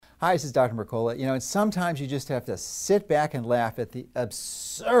Hi, this is Dr. Mercola. And sometimes you just have to sit back and laugh at the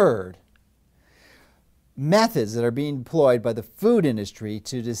absurd methods that are being employed by the food industry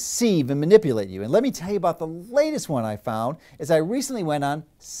to deceive and manipulate you. And let me tell you about the latest one I found as I recently went on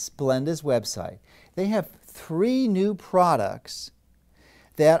Splenda's website. They have 3 new products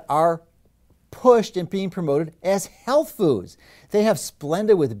that are pushed and being promoted as health foods. They have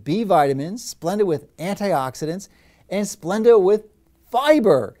Splenda with B vitamins, Splenda with antioxidants, and Splenda with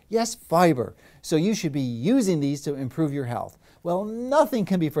fiber. Yes, fiber. So you should be using these to improve your health. Well, nothing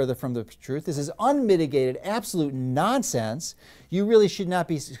can be further from the truth. This is unmitigated, absolute nonsense. You really should not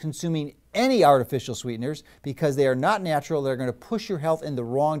be consuming any artificial sweeteners because they are not natural. They're going to push your health in the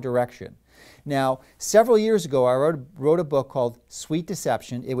wrong direction. Now, several years ago, I wrote a book called Sweet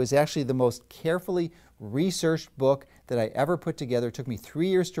Deception. It was actually the most carefully researched book that I ever put together. It took me 3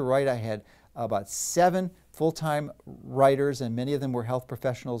 years to write. I had about 7 full-time writers, and many of them were health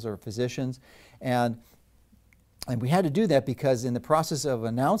professionals or physicians. And we had to do that because in the process of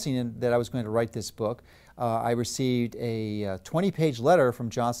announcing that I was going to write this book, I received a 20-page letter from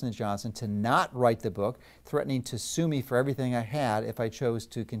Johnson & Johnson to not write the book, threatening to sue me for everything I had if I chose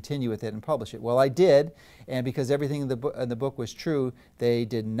to continue with it and publish it. Well, I did, and because everything in the book was true, they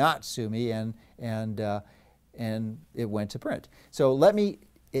did not sue me, and it went to print. So let me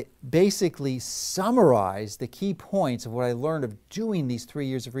basically summarize the key points of what I learned of doing these 3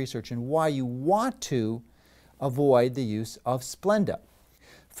 years of research and why you want to avoid the use of Splenda.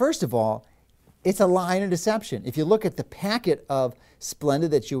 First of all, it's a lie and a deception. If you look at the packet of Splenda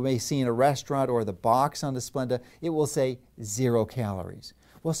that you may see in a restaurant or the box on the Splenda, it will say 0 calories.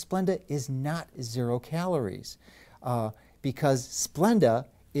 Well, Splenda is not 0 calories because Splenda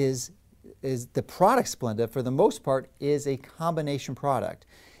is the product Splenda, for the most part, is a combination product.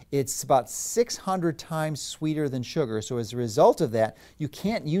 It's about 600 times sweeter than sugar, so as a result of that, you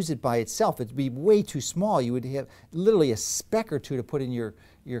can't use it by itself. It'd be way too small. You would have literally a speck or two to put in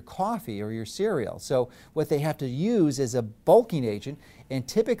your coffee or your cereal. So what they have to use is a bulking agent, and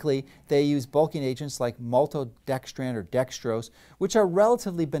typically they use bulking agents like maltodextran or dextrose, which are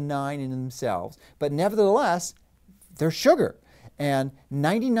relatively benign in themselves, but nevertheless, they're sugar. And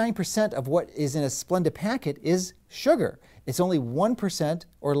 99% of what is in a Splenda packet is sugar. It's only 1%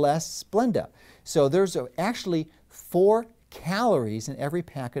 or less Splenda. So there's actually 4 calories in every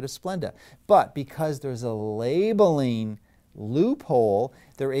packet of Splenda. But because there's a labeling loophole,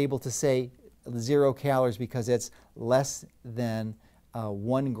 they're able to say 0 calories because it's less than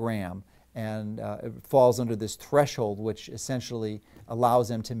 1 gram. And it falls under this threshold, which essentially allows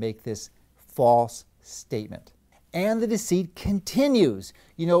them to make this false statement. And the deceit continues.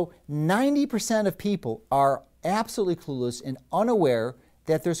 90% of people are absolutely clueless and unaware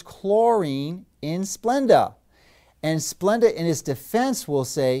that there's chlorine in Splenda. And Splenda, in its defense, will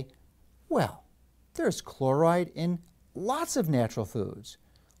say, well, there's chloride in lots of natural foods.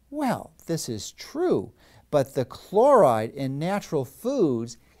 Well, this is true, but the chloride in natural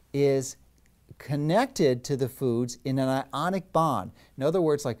foods is connected to the foods in an ionic bond. In other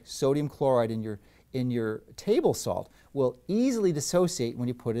words, like sodium chloride in your table salt will easily dissociate when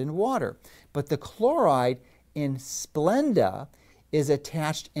you put it in water. But the chloride in Splenda is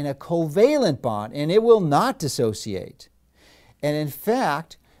attached in a covalent bond, and it will not dissociate. And in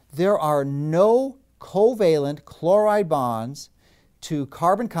fact, there are no covalent chloride bonds to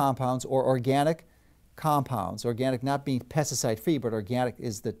carbon compounds or organic compounds. Organic not being pesticide-free, but organic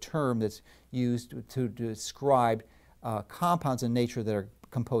is the term that's used to describe compounds in nature that are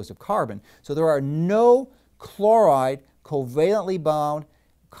composed of carbon. So there are no chloride covalently bound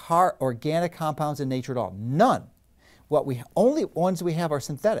organic compounds in nature at all. None. Only ones we have are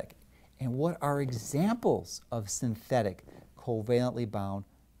synthetic. And what are examples of synthetic covalently bound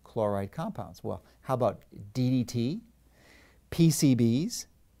chloride compounds? Well, how about DDT, PCBs,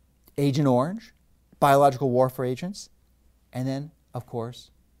 Agent Orange, biological warfare agents, and then, of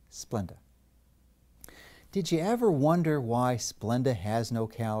course, Splenda. Did you ever wonder why Splenda has no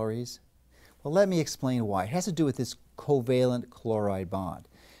calories? Well, let me explain why. It has to do with this covalent chloride bond.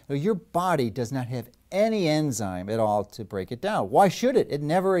 Now, your body does not have any enzyme at all to break it down. Why should it? It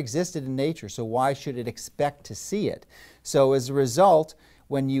never existed in nature, so why should it expect to see it? So as a result,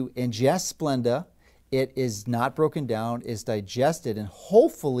 when you ingest Splenda, it is not broken down, is digested, and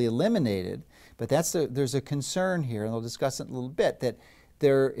hopefully eliminated. But there's a concern here, and I'll discuss it in a little bit, that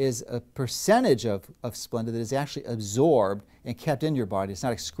there is a percentage of Splenda that is actually absorbed and kept in your body. It's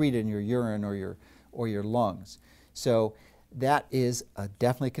not excreted in your urine or your lungs. So that is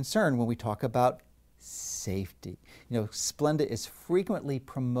definitely a concern when we talk about safety. Splenda is frequently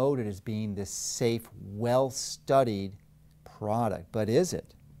promoted as being this safe, well-studied product, but is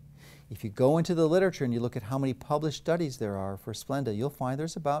it? If you go into the literature and you look at how many published studies there are for Splenda, you'll find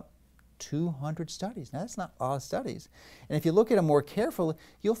there's about 200 studies. Now, that's not a lot of studies. And if you look at them more carefully,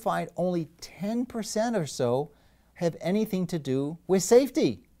 you'll find only 10% or so have anything to do with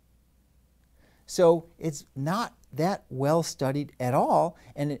safety. So it's not that well studied at all,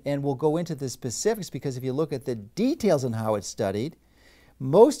 and we'll go into the specifics, because if you look at the details on how it's studied,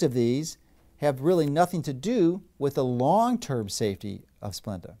 most of these have really nothing to do with the long-term safety of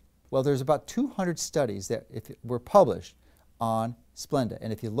Splenda. Well, there's about 200 studies that were published on Splenda,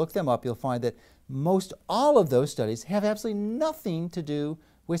 and if you look them up, you'll find that most all of those studies have absolutely nothing to do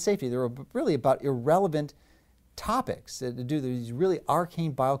with safety. They're really about irrelevant topics that do these really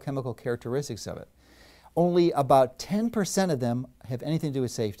arcane biochemical characteristics of it. Only about 10% of them have anything to do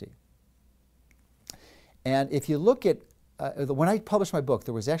with safety. And if you look at, when I published my book,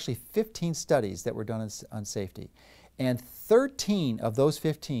 there was actually 15 studies that were done on safety. And 13 of those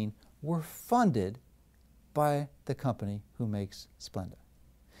 15 were funded by the company who makes Splenda.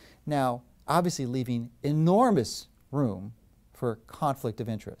 Now, obviously leaving enormous room for conflict of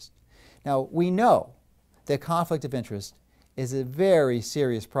interest. Now, we know that conflict of interest is a very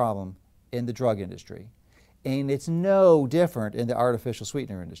serious problem in the drug industry, and it's no different in the artificial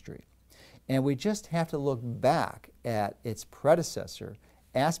sweetener industry. And we just have to look back at its predecessor,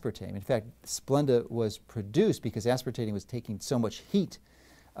 aspartame. In fact, Splenda was produced because aspartame was taking so much heat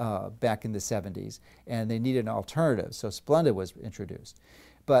back in the 70s, and they needed an alternative, so Splenda was introduced.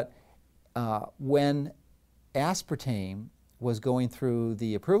 But when aspartame was going through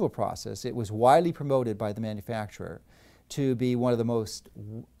the approval process, it was widely promoted by the manufacturer to be one of the most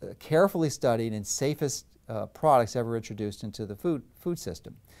carefully studied and safest products ever introduced into the food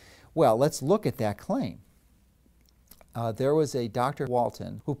system. Well, let's look at that claim. There was a Dr.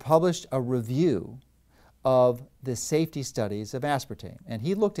 Walton who published a review of the safety studies of aspartame, and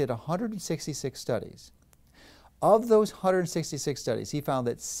he looked at 166 studies. Of those 166 studies, he found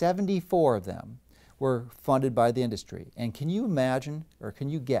that 74 of them were funded by the industry. And can you imagine, or can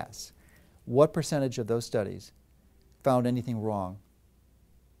you guess, what percentage of those studies found anything wrong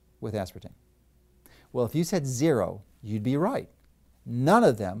with aspartame? Well, if you said 0, you'd be right. None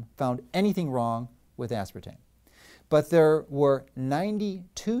of them found anything wrong with aspartame. But there were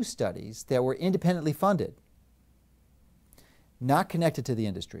 92 studies that were independently funded, not connected to the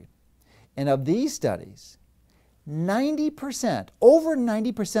industry. And of these studies, 90%, over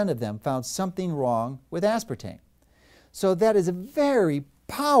 90% of them found something wrong with aspartame. So that is a very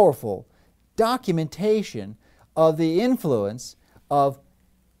powerful documentation of the influence of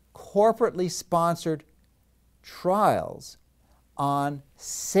corporately sponsored trials on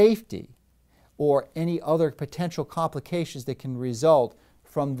safety or any other potential complications that can result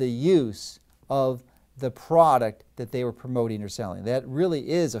from the use of the product that they were promoting or selling. That really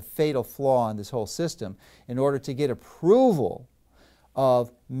is a fatal flaw in this whole system. In order to get approval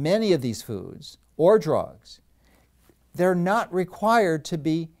of many of these foods or drugs, they're not required to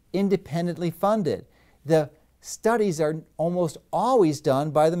be independently funded. The studies are almost always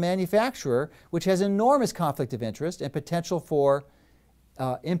done by the manufacturer, which has enormous conflict of interest and potential for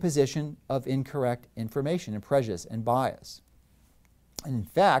imposition of incorrect information and prejudice and bias. And in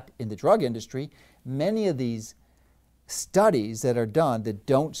fact, in the drug industry, many of these studies that are done that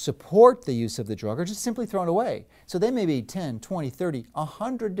don't support the use of the drug are just simply thrown away. So they may be 10, 20, 30,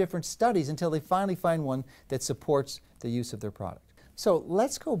 100 different studies until they finally find one that supports the use of their product. So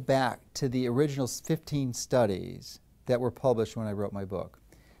let's go back to the original 15 studies that were published when I wrote my book,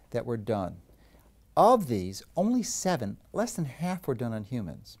 that were done. Of these, only 7, less than half, were done on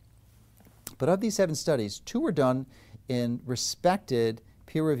humans. But of these 7 studies, 2 were done in respected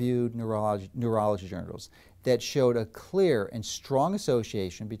peer-reviewed neurology journals that showed a clear and strong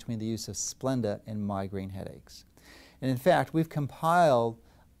association between the use of Splenda and migraine headaches. And in fact, we've compiled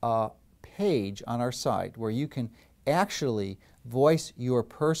a page on our site where you can actually voice your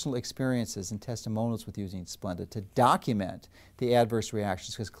personal experiences and testimonials with using Splenda to document the adverse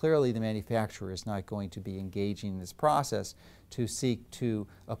reactions, because clearly the manufacturer is not going to be engaging in this process to seek to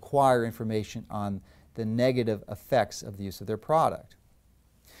acquire information on the negative effects of the use of their product.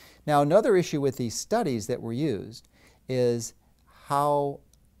 Now, another issue with these studies that were used is how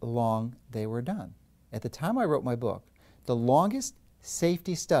long they were done. At the time I wrote my book, the longest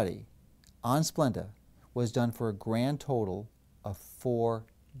safety study on Splenda was done for a grand total of 4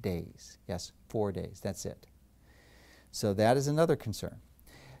 days. Yes, 4 days, that's it. So that is another concern.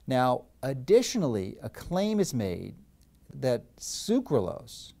 Now, additionally, a claim is made that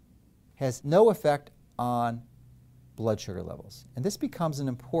sucralose has no effect on blood sugar levels. And this becomes an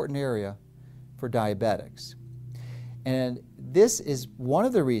important area for diabetics. And this is one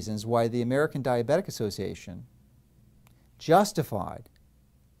of the reasons why the American Diabetic Association justified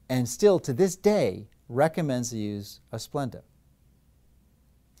and still to this day recommends the use of Splenda.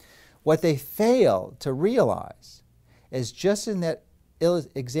 What they fail to realize is, just in that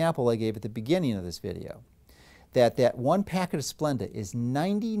example I gave at the beginning of this video, that one packet of Splenda is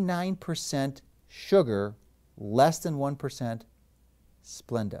 99% sugar, less than 1%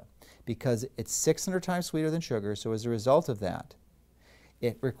 Splenda, because it's 600 times sweeter than sugar. So as a result of that,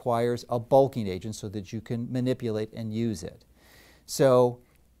 it requires a bulking agent so that you can manipulate and use it. So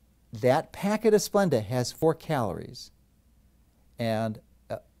that packet of Splenda has 4 calories and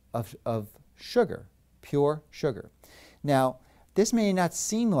of sugar, pure sugar. Now, this may not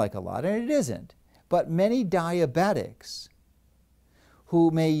seem like a lot, and it isn't, but many diabetics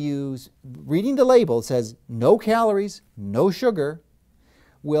who may use, reading the label, it says no calories, no sugar,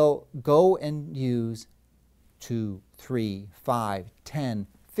 will go and use 2, 3, 5, 10,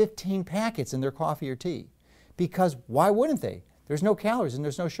 15 packets in their coffee or tea. Because why wouldn't they? There's no calories and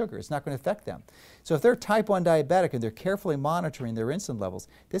there's no sugar. It's not going to affect them. So if they're type 1 diabetic and they're carefully monitoring their insulin levels,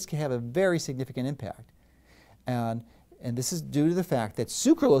 this can have a very significant impact. And this is due to the fact that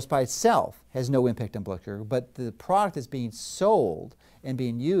sucralose by itself has no impact on blood sugar, but the product that's being sold and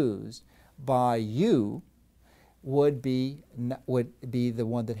being used by you would be the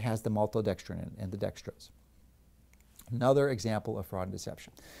one that has the maltodextrin and the dextrose. Another example of fraud and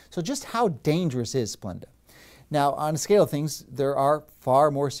deception. So just how dangerous is Splenda? Now, on a scale of things, there are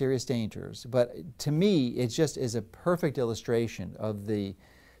far more serious dangers, but to me, it just is a perfect illustration of the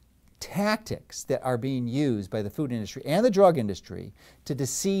tactics that are being used by the food industry and the drug industry to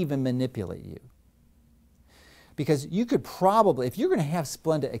deceive and manipulate you. Because you could probably, if you're going to have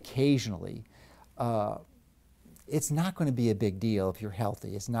Splenda occasionally, it's not going to be a big deal if you're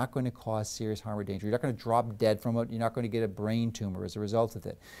healthy. It's not going to cause serious harm or danger. You're not going to drop dead from it. You're not going to get a brain tumor as a result of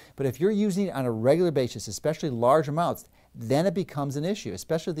it. But if you're using it on a regular basis, especially large amounts, then it becomes an issue,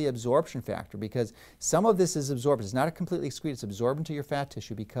 especially the absorption factor, because some of this is absorbed. It's not completely excreted. It's absorbed into your fat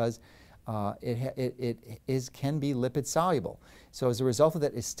tissue because it can be lipid soluble. So as a result of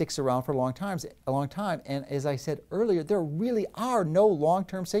that, it sticks around for a long time. And as I said earlier, there really are no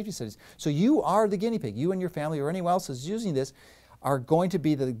long-term safety studies. So you are the guinea pig. You and your family or anyone else who's using this are going to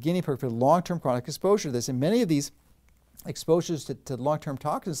be the guinea pig for long-term chronic exposure to this. And many of these exposures to long-term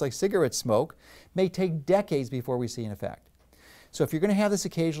toxins like cigarette smoke may take decades before we see an effect. So if you're going to have this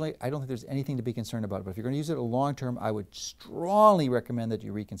occasionally, I don't think there's anything to be concerned about. But if you're going to use it long term, I would strongly recommend that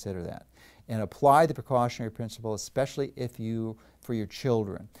you reconsider that and apply the precautionary principle, especially for your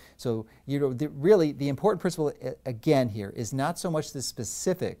children. So really the important principle again here is not so much the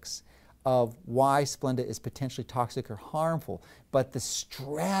specifics of why Splenda is potentially toxic or harmful, but the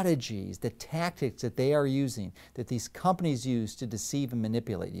strategies, the tactics that they are using, that these companies use to deceive and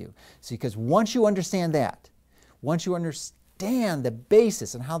manipulate you. So because once you understand that, once you understand the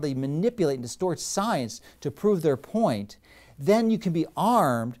basis and how they manipulate and distort science to prove their point, then you can be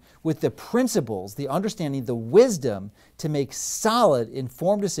armed with the principles, the understanding, the wisdom to make solid,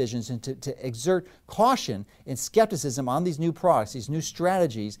 informed decisions and to exert caution and skepticism on these new products, these new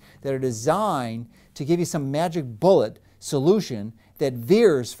strategies that are designed to give you some magic bullet solution that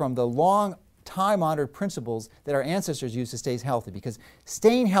veers from the long time-honored principles that our ancestors used to stay healthy. Because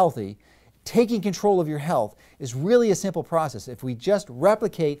staying healthy, taking control of your health, is really a simple process. If we just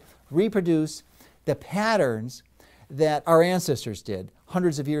replicate, reproduce the patterns that our ancestors did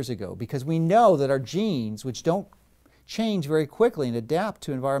hundreds of years ago, because we know that our genes, which don't change very quickly and adapt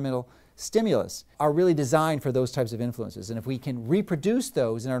to environmental stimulus, are really designed for those types of influences. And if we can reproduce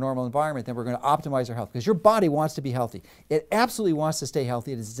those in our normal environment, then we're going to optimize our health, because your body wants to be healthy. It absolutely wants to stay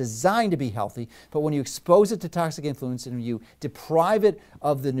healthy. It is designed to be healthy, but when you expose it to toxic influence and you deprive it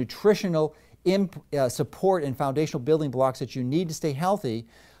of the nutritional support and foundational building blocks that you need to stay healthy,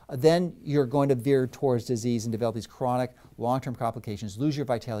 then you're going to veer towards disease and develop these chronic long-term complications, lose your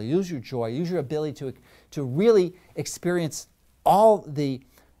vitality, lose your joy, lose your ability to really experience all the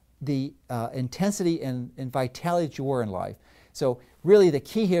intensity and vitality that you were in life. So really the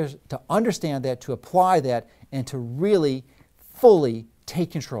key here is to understand that, to apply that, and to really fully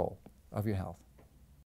take control of your health.